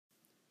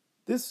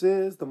This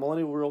is the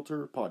Millennial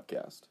Realtor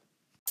Podcast.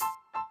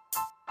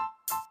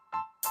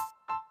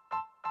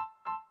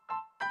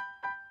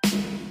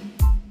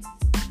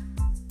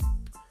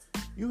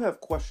 You have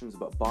questions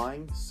about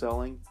buying,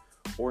 selling,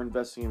 or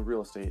investing in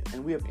real estate,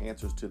 and we have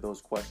answers to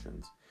those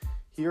questions.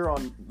 Here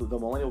on the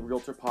Millennial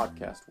Realtor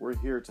Podcast, we're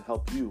here to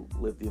help you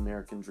live the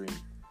American dream.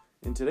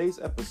 In today's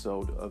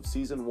episode of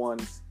Season 1,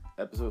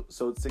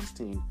 Episode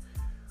 16,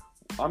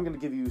 I'm going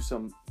to give you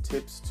some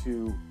tips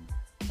to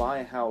buy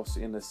a house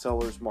in the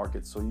seller's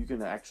market so you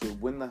can actually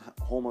win the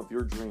home of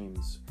your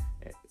dreams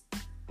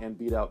and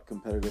beat out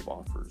competitive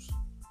offers.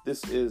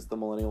 This is the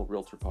Millennial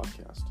Realtor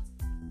Podcast.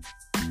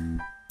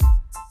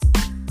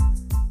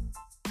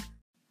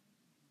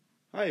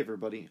 Hi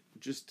everybody,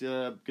 just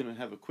going to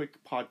have a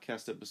quick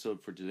podcast episode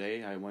for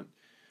today. I was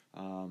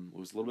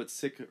a little bit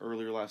sick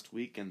earlier last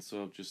week, and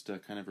so just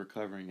kind of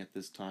recovering at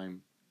this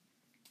time,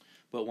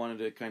 but wanted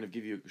to kind of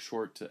give you a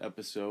short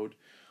episode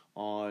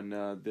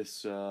on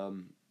this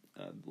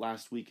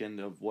last weekend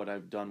of what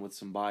I've done with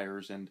some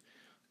buyers and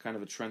kind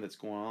of a trend that's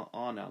going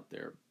on out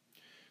there.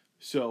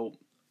 So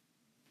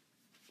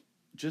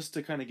just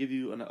to kind of give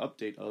you an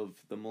update of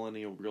the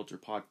Millennial Realtor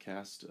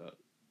Podcast,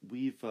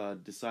 we've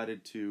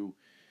decided to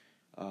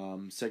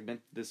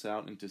segment this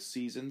out into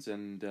seasons,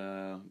 and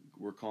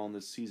we're calling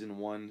this Season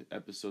 1,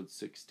 Episode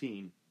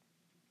 16.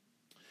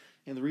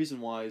 And the reason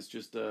why is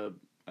just I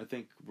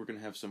think we're going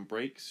to have some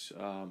breaks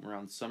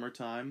around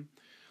summertime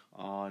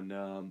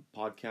on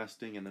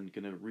podcasting, and then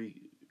going to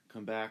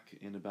come back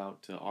in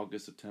about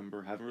August,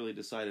 September. Haven't really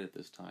decided at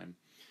this time,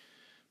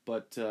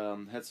 but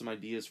had some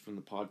ideas from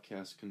the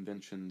podcast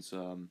conventions,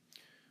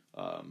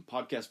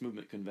 podcast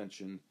movement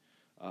convention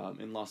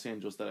in Los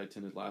Angeles that I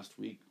attended last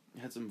week.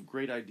 Had some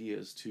great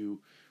ideas to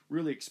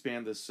really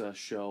expand this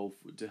show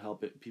to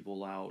help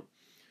people out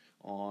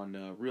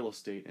on real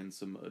estate and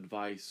some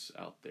advice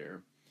out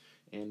there.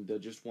 And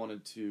just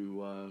wanted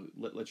to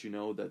let you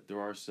know that there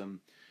are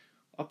some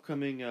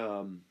upcoming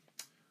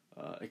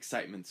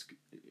exciting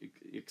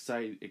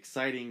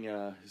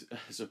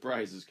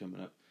surprises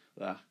coming up.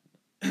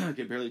 I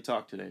can barely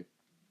talk today.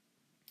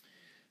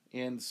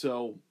 And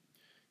so,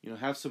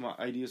 have some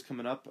ideas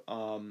coming up.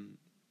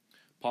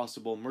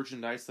 Possible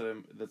merchandise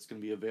that's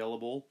going to be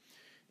available,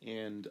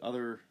 and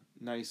other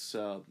nice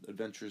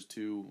adventures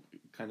to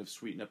kind of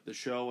sweeten up the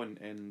show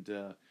and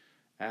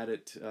add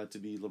it to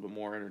be a little bit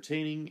more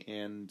entertaining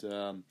and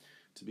to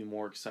be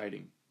more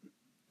exciting.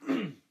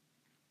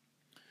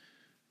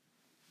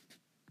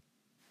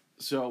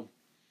 So,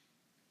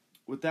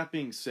 with that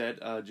being said,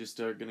 just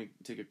going to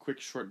take a quick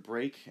short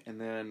break, and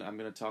then I'm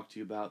going to talk to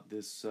you about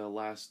this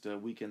last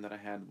weekend that I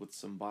had with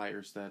some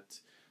buyers that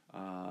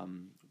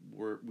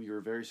we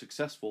were very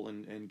successful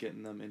in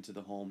getting them into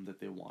the home that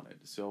they wanted.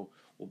 So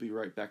we'll be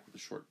right back with a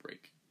short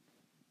break.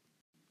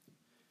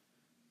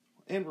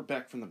 And we're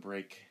back from the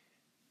break.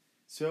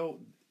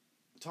 So,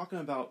 talking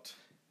about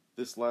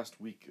this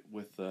last week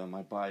with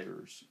my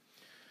buyers,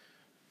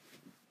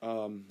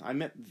 I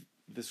met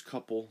this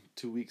couple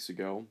 2 weeks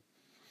ago,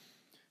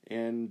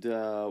 and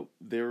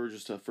they were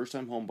just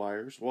first-time home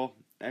buyers. Well,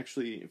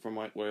 actually, from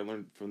what I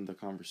learned from the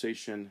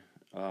conversation,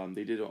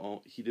 he did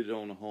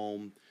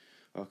own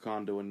a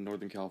condo in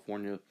Northern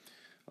California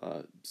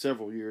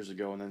several years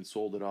ago, and then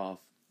sold it off,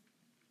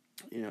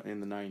 in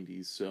the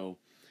 90s. So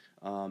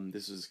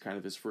this is kind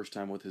of his first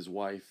time with his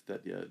wife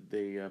that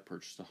they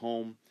purchased a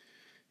home,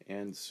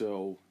 and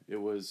so it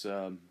was,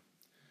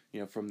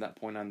 from that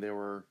point on, they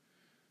were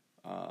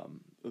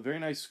a very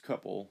nice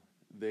couple.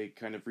 They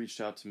kind of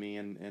reached out to me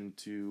and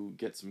to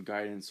get some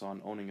guidance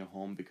on owning a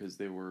home, because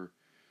they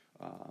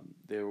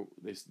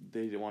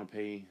didn't want to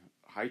pay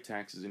high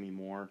taxes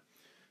anymore.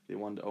 They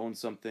wanted to own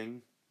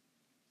something,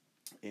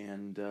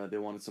 and they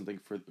wanted something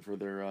for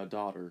their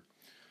daughter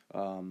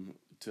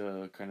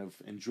to kind of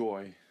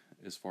enjoy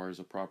as far as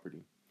a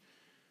property.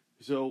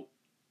 So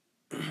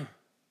I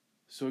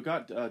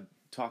got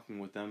talking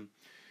with them,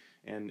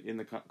 and in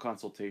the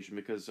consultation,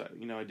 because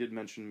I did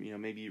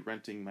mention maybe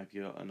renting might be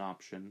an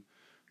option,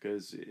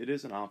 because it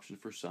is an option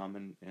for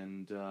some,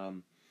 and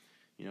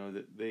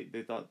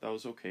they thought that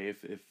was okay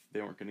if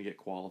they weren't going to get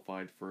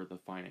qualified for the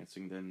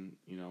financing. Then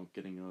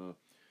getting a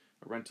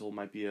rental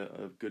might be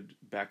a good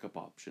backup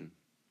option.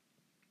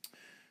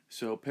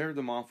 So paired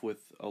them off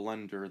with a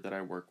lender that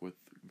I work with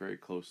very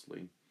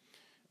closely,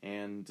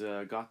 and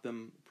got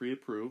them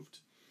pre-approved.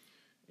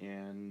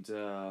 And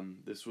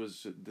this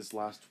was this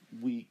last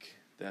week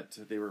that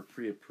they were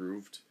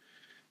pre-approved,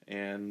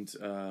 and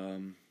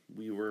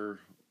we were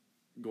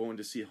going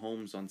to see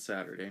homes on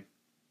Saturday.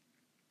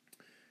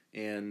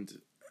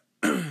 And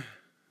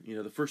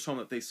the first home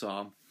that they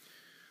saw,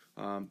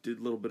 did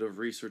a little bit of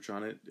research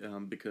on it,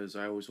 because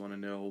I always want to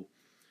know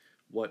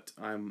what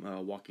I'm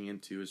walking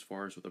into as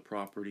far as with a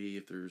property,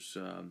 if there's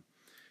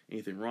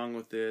anything wrong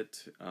with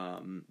it,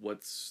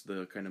 what's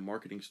the kind of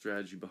marketing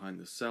strategy behind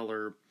the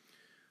seller,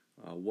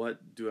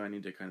 what do I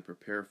need to kind of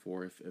prepare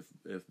for if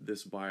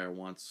this buyer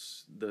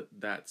wants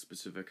that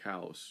specific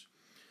house.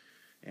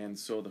 And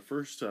so the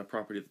first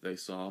property that they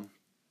saw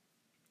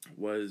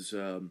was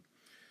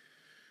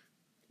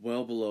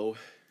well below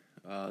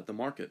the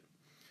market,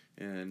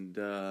 and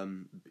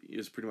it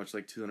was pretty much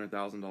like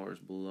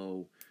 $200,000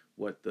 below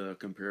what the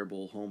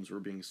comparable homes were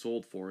being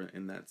sold for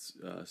in that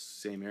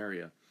same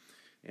area.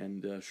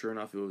 And sure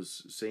enough, it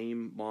was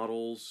same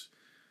models,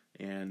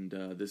 and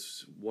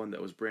this one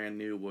that was brand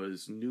new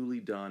was newly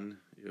done.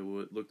 It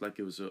looked like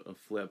it was a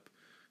flip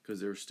because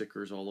there were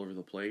stickers all over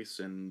the place,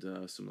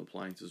 and some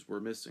appliances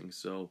were missing.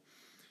 So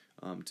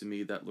to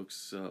me, that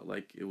looks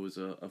like it was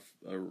a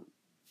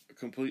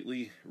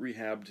completely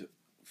rehabbed,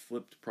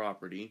 flipped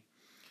property.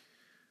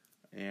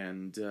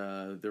 And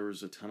there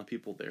was a ton of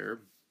people there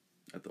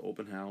at the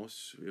open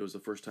house. It was the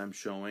first time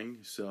showing,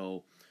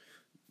 so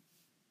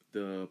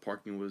the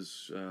parking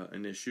was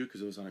an issue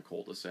because it was on a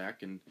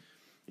cul-de-sac, and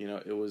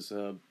it was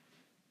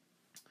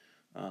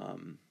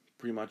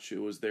pretty much, it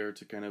was there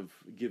to kind of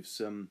give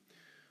some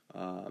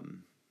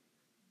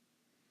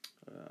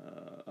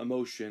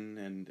emotion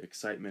and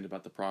excitement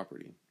about the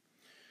property.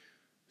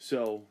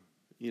 So,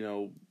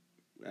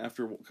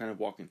 after kind of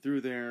walking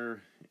through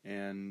there,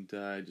 and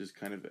I just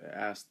kind of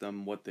asked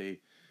them what they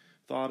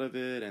thought of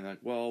it, and like,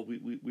 well,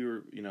 we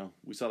were,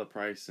 we saw the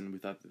price, and we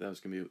thought that was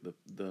going to be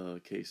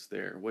the case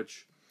there,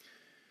 which,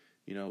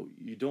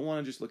 you don't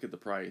want to just look at the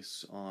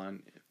price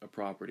on a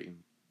property,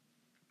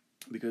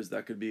 because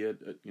that could be a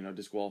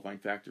disqualifying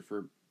factor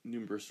for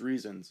numerous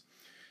reasons.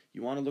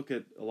 You want to look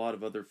at a lot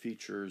of other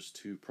features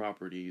to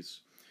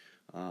properties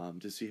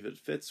to see if it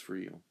fits for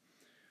you.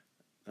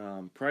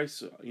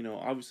 Price,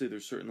 obviously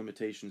there's certain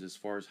limitations as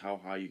far as how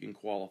high you can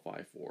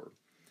qualify for.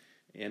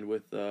 And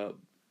with a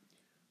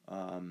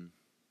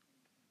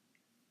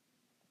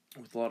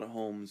lot of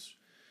homes,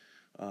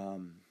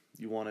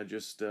 you want to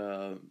just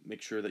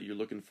make sure that you're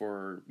looking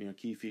for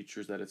key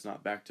features, that it's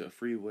not back to a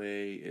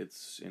freeway,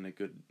 it's in a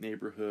good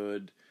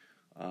neighborhood,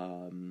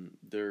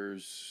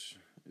 there's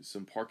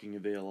some parking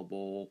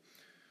available,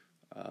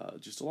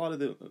 just a lot of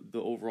the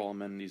overall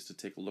amenities to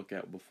take a look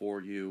at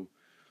before you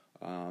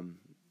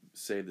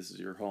say this is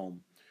your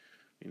home.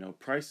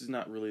 Price is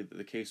not really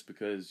the case,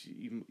 because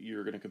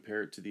you're going to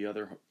compare it to the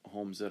other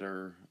homes that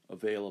are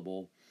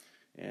available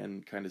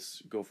and kind of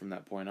go from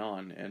that point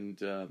on.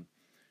 And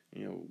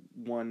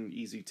one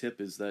easy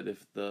tip is that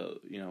if the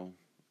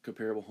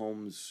comparable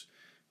homes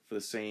for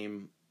the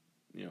same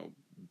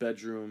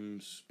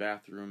bedrooms,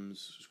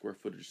 bathrooms, square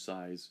footage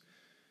size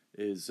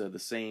is the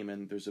same,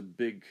 and there's a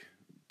big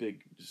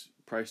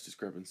price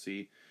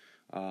discrepancy,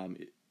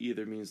 it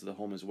either means the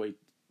home is way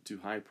too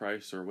high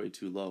price or way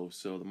too low.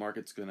 So the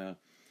market's gonna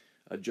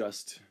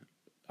adjust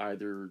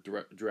either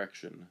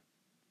direction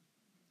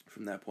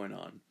from that point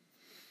on.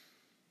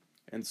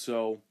 And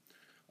so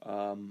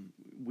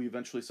we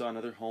eventually saw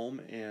another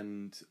home,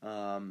 and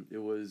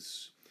it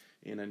was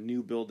in a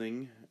new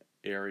building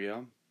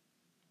area,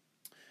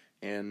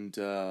 and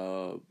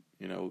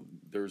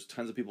there's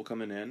tons of people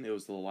coming in. It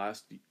was the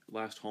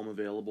last home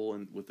available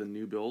with the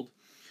new build,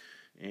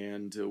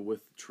 and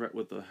with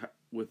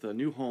the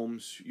new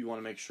homes, you want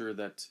to make sure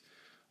that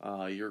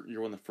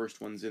you're one of the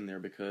first ones in there,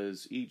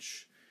 because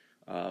each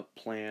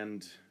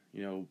planned,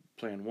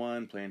 plan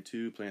 1, plan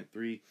 2, plan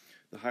 3,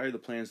 the higher the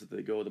plans that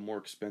they go, the more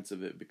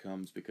expensive it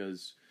becomes,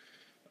 because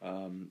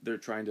they're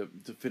trying to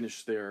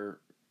finish their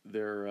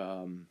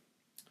the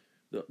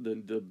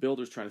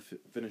builder's trying to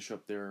finish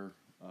up their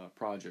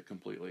project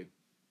completely.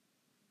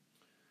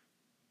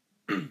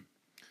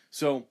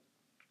 So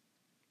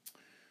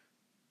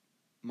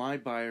my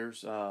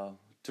buyers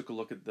took a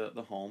look at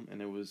the home,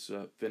 and it was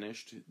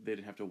finished. They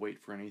didn't have to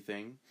wait for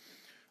anything,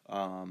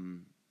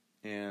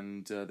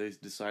 and they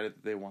decided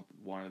that they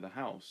wanted the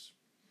house.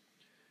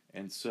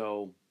 And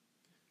so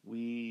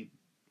we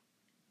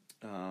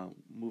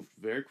moved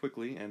very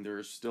quickly, and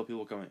there's still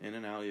people coming in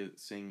and out,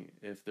 seeing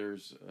if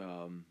there's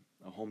a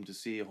home to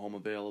see, a home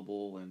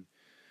available. And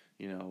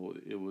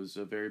it was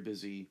a very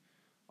busy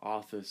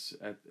office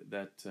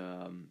that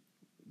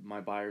my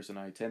buyers and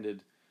I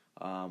attended.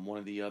 One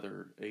of the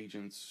other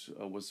agents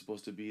was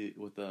supposed to be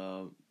with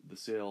the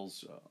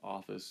sales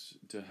office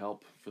to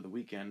help for the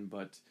weekend,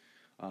 but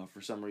for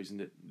some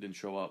reason didn't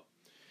show up,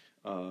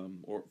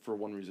 or for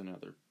one reason or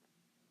another.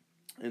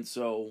 And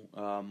so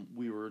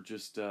we were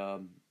just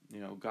got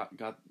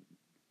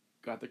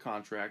the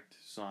contract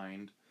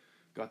signed,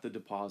 got the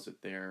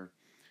deposit there,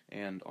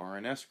 and are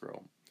in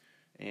escrow.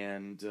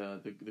 And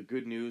the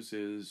good news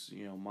is,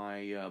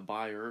 my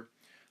buyer,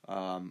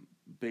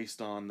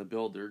 based on the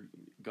builder,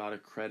 got a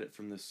credit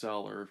from the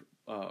seller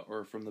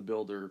or from the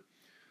builder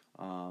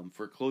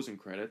for closing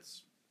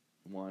credits.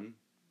 One,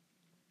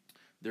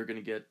 they're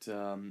going to get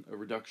a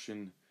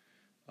reduction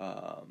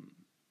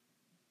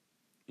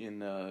in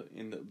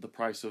the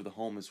price of the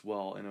home as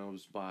well, and it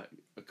was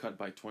cut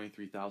by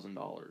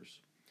 $23,000.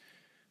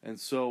 And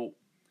so,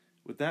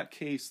 with that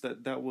case,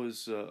 that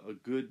was a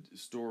good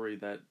story,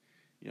 that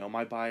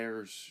my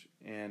buyers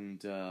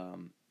and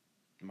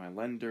my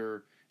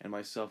lender and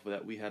myself,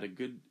 that we had a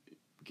good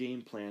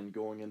game plan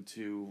going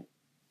into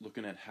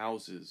looking at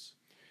houses,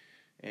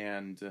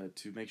 and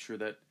to make sure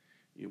that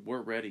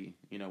we're ready.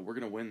 We're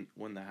going to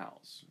win the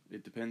house.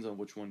 It depends on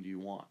which one do you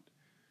want.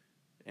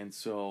 And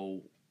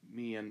so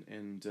me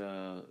and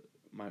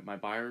my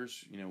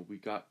buyers, we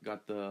got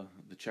the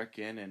check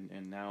in,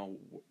 and now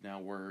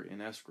we're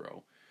in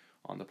escrow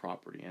on the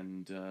property,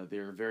 and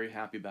they're very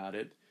happy about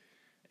it.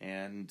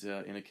 And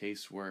in a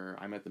case where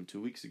I met them 2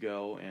 weeks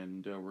ago,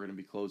 and we're going to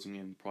be closing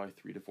in probably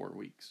 3 to 4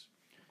 weeks.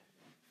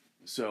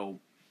 So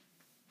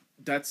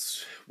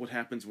that's what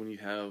happens when you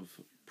have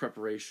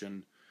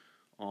preparation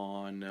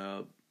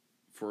on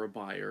for a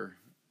buyer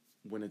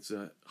when it's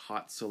a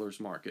hot seller's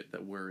market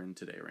that we're in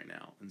today right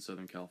now in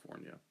Southern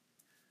California.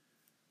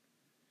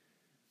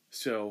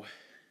 So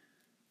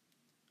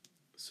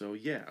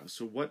yeah.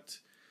 So what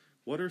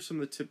are some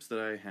of the tips that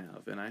I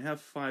have? And I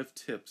have 5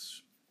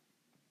 tips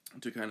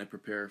to kind of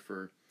prepare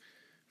for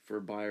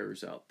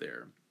buyers out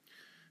there.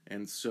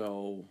 And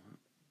so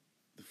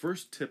the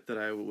first tip that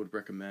I would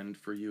recommend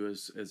for you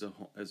as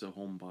a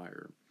home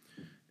buyer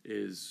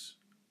is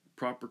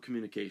proper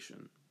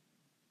communication.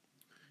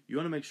 You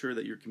want to make sure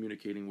that you're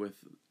communicating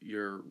with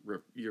your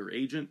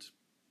agent,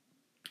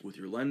 with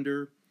your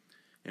lender,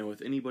 and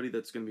with anybody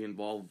that's going to be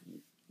involved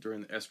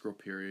during the escrow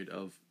period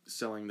of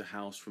selling the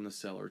house from the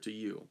seller to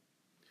you.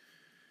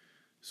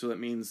 So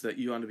that means that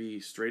you want to be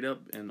straight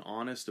up and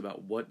honest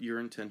about what your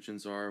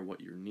intentions are,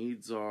 what your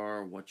needs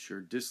are, what your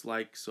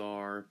dislikes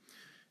are,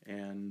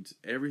 and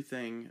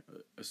everything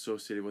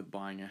associated with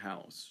buying a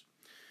house.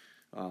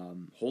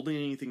 Holding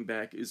anything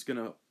back is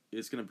gonna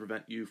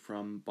prevent you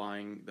from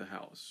buying the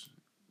house.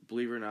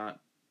 Believe it or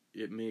not,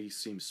 it may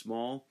seem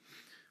small,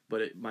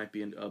 but it might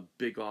be a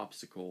big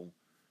obstacle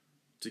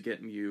to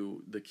getting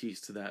you the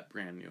keys to that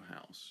brand new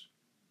house.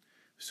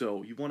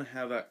 So you want to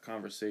have that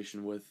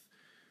conversation with,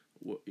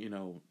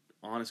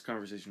 honest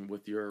conversation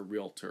with your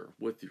realtor,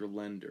 with your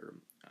lender.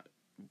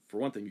 For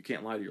one thing, you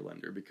can't lie to your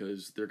lender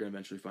because they're going to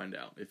eventually find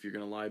out. If you're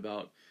going to lie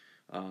about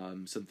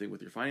something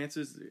with your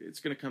finances,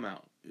 it's going to come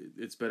out.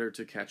 It's better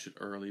to catch it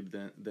early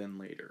than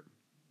later.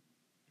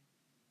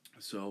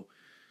 So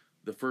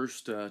the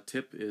first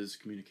tip is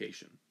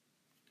communication.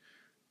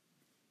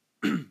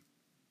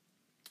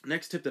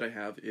 Next tip that I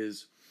have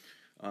is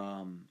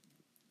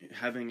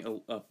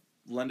having a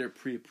lender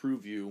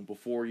pre-approve you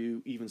before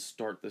you even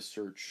start the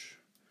search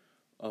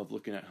of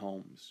looking at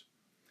homes.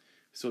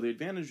 So the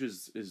advantage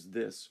is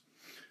this.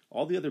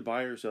 All the other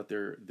buyers out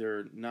there,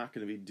 they're not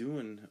going to be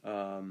doing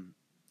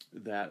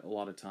that a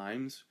lot of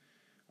times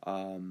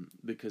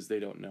because they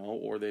don't know,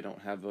 or they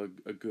don't have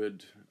a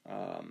good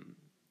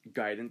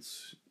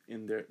guidance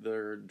in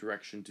their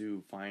direction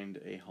to find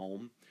a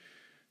home.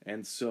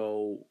 And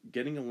so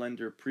getting a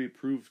lender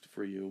pre-approved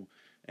for you,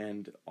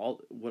 and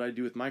what I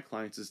do with my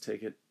clients is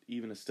take it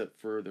even a step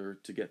further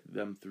to get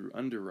them through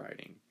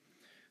underwriting.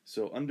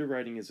 So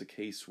underwriting is a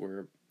case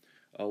where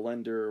a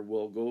lender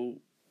will go,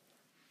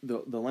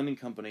 the lending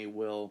company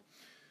will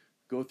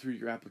go through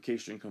your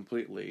application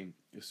completely,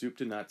 soup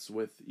to nuts,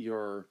 with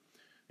your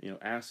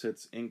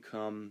assets,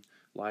 income,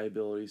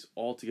 liabilities,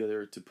 all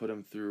together to put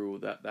them through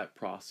that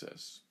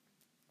process.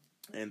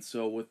 And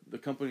so with the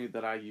company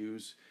that I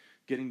use,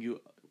 getting you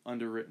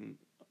underwritten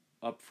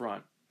up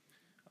front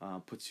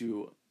puts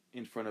you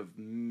in front of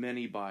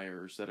many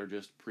buyers that are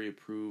just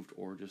pre-approved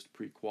or just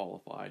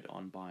pre-qualified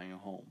on buying a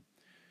home.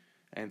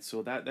 And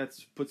so that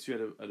puts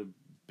you at a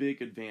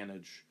big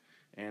advantage,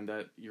 and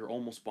that you're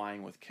almost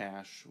buying with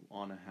cash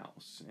on a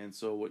house. And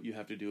so what you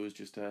have to do is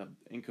just have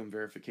income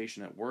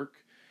verification at work,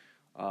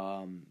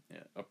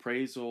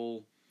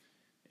 appraisal,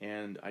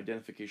 and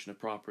identification of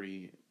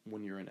property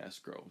when you're in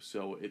escrow.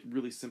 So it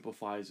really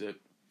simplifies it.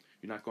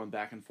 You're not going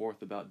back and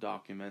forth about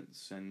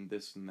documents and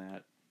this and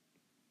that.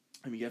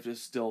 I mean, you have to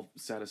still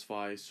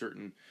satisfy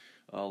certain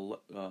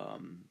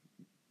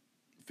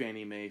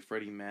Fannie Mae,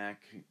 Freddie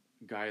Mac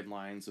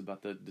guidelines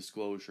about the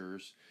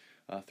disclosures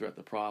throughout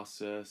the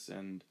process,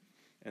 and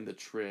the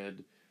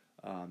TRID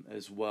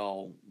as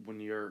well when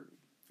you're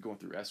going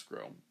through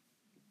escrow.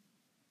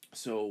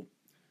 So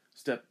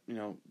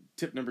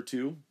tip number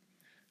 2,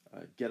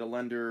 get a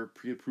lender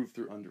pre-approved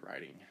through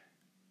underwriting.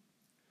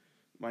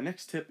 My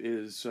next tip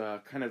is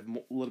kind of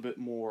a little bit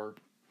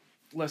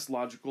less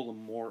logical and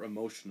more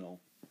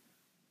emotional.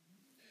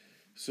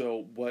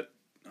 So what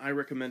I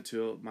recommend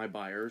to my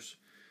buyers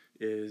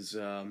is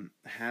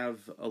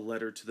have a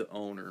letter to the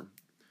owner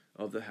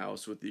of the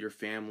house with your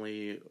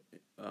family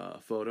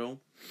photo,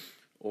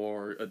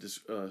 or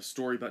a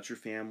story about your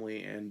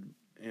family, and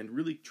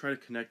really try to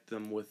connect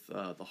them with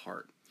the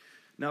heart.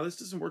 Now, this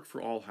doesn't work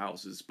for all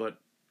houses, but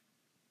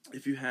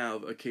if you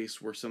have a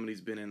case where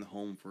somebody's been in the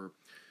home for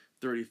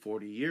 30,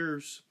 40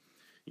 years,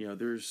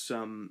 there's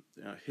some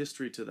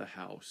history to the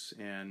house,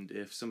 and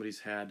if somebody's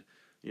had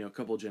a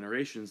couple of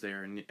generations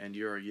there, and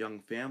you're a young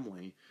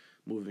family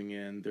moving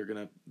in, they're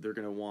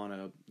gonna want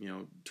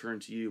to turn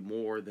to you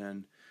more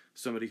than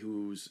somebody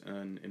who's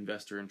an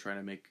investor and trying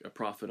to make a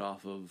profit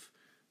off of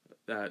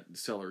that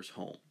seller's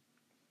home.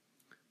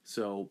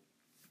 So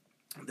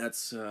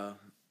that's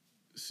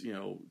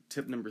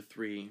tip number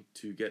 3,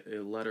 to get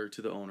a letter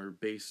to the owner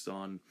based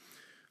on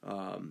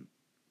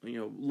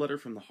letter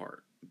from the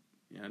heart,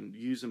 and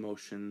use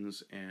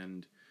emotions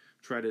and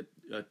try to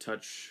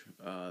touch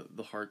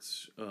the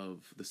hearts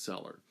of the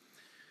seller.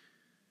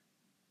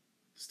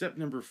 tip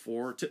number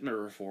 4.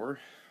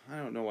 I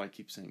don't know why I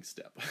keep saying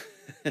step.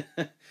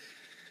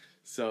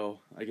 So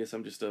I guess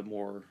I'm just a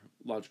more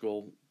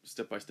logical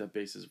step-by-step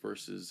basis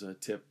versus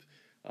tip,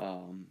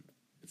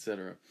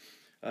 etc.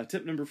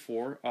 Tip number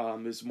 4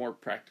 is more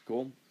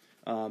practical,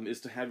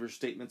 is to have your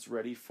statements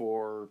ready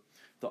for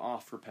the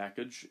offer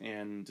package.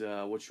 And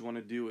what you want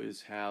to do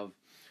is have,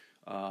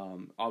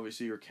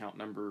 obviously, your account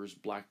numbers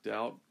blacked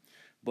out,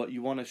 but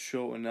you want to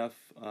show enough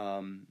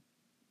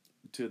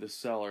to the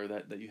seller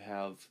that you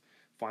have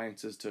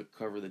finances to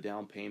cover the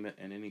down payment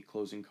and any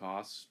closing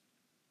costs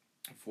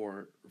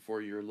for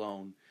your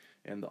loan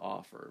and the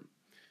offer.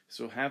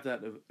 So have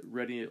that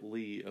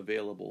readily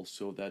available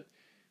so that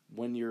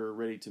when you're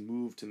ready to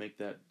move to make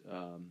that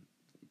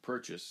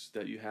purchase,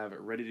 that you have it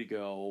ready to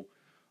go,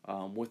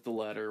 with the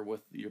letter,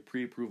 with your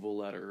pre-approval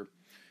letter,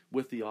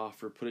 with the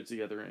offer, put it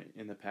together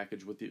in the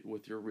package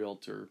with your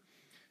realtor,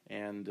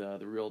 and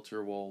the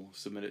realtor will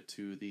submit it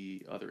to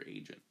the other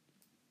agent.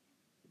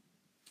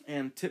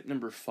 And tip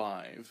number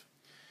 5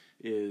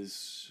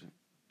 is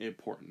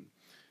important.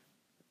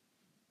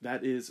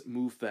 That is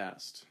move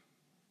fast.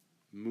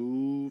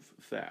 Move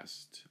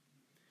fast.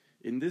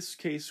 In this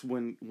case,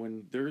 when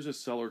there's a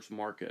seller's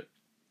market,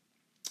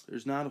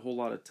 there's not a whole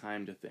lot of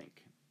time to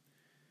think.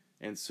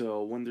 And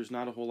so when there's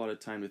not a whole lot of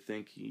time to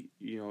think,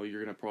 you're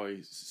going to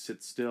probably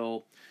sit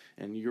still,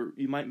 and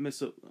you might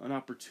miss an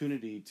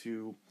opportunity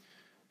to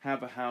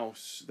have a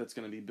house that's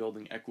going to be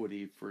building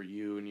equity for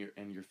you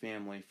and your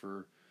family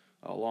for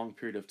a long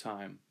period of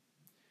time.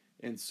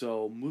 And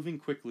so moving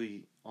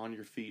quickly on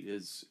your feet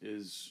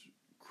is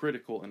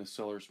critical in a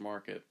seller's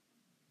market,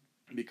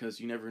 because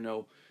you never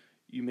know,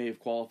 you may have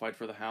qualified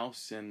for the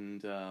house,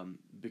 and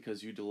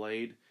because you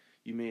delayed,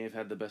 you may have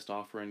had the best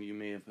offer and you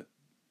may have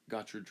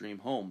got your dream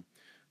home.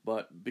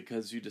 But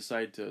because you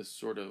decide to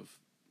sort of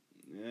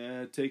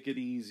take it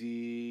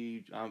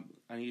easy,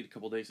 I need a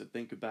couple days to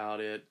think about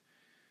it.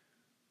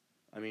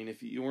 I mean,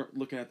 if you weren't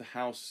looking at the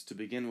house to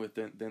begin with,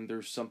 then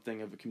there's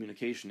something of a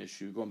communication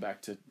issue, going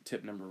back to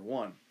tip number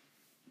 1.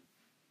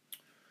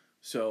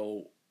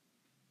 So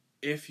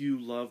if you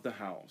love the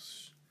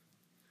house,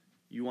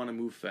 you want to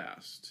move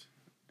fast,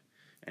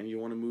 and you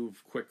want to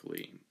move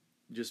quickly,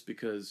 just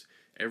because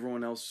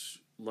everyone else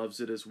loves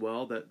it as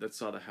well, that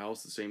saw the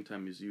house the same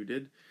time as you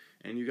did,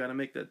 and you got to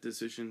make that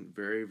decision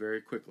very,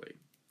 very quickly.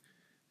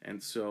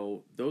 And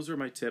so those are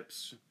my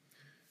tips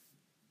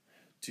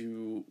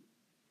to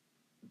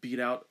beat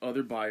out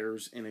other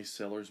buyers in a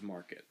seller's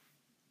market.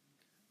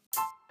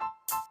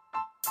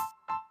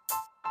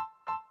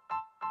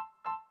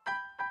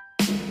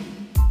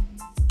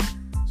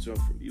 So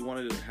if you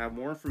wanted to have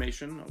more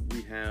information,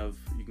 you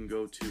can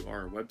go to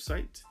our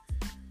website.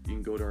 You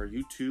can go to our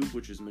YouTube,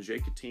 which is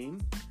Majeka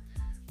Team,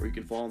 or you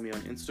can follow me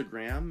on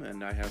Instagram,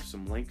 and I have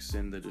some links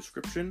in the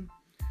description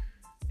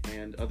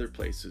and other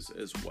places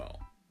as well.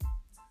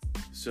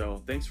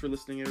 So thanks for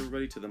listening,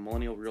 everybody, to the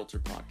Millennial Realtor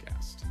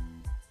Podcast.